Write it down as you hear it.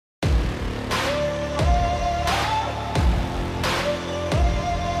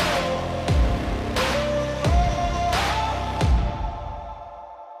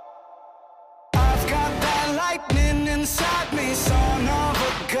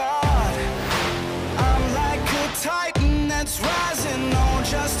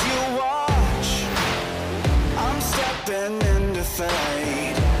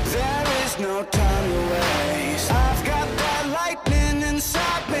fade. There is no time to waste. I've got that lightning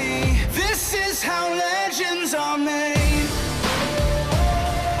inside me. This is how legends are made.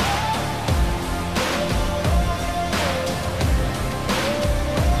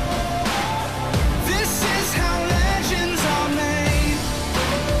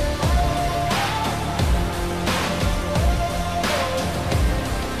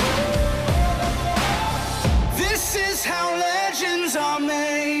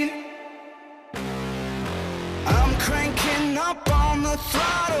 Cranking up on the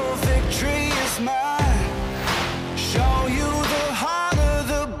throttle, victory is mine. Show you the harder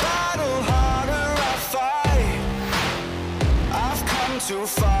the battle, harder I fight. I've come too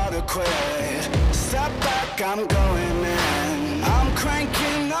far to quit. Step back, I'm going in. I'm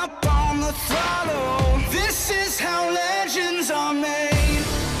cranking up on the throttle. This is how legends are made.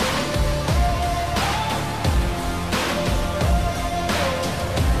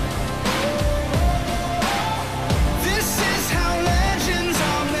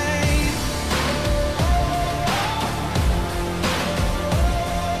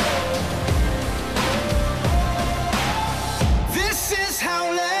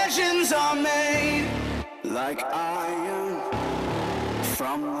 Like iron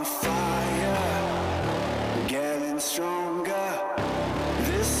from the fire, getting stronger.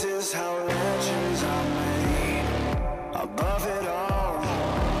 This is how legends are made. Above it all,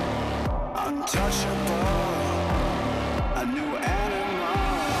 untouchable, a new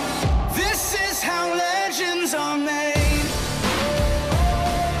animal. This is how legends are made.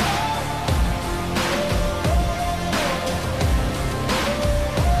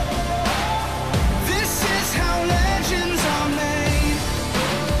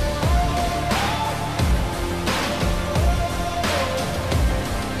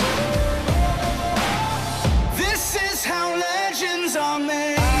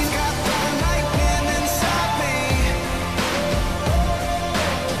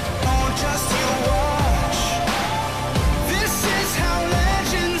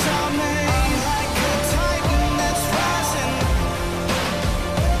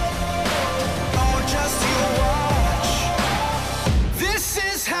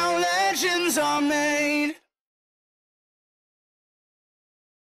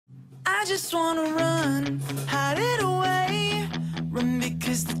 I just wanna run, hide it away. Run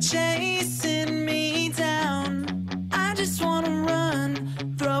because they're chasing me down.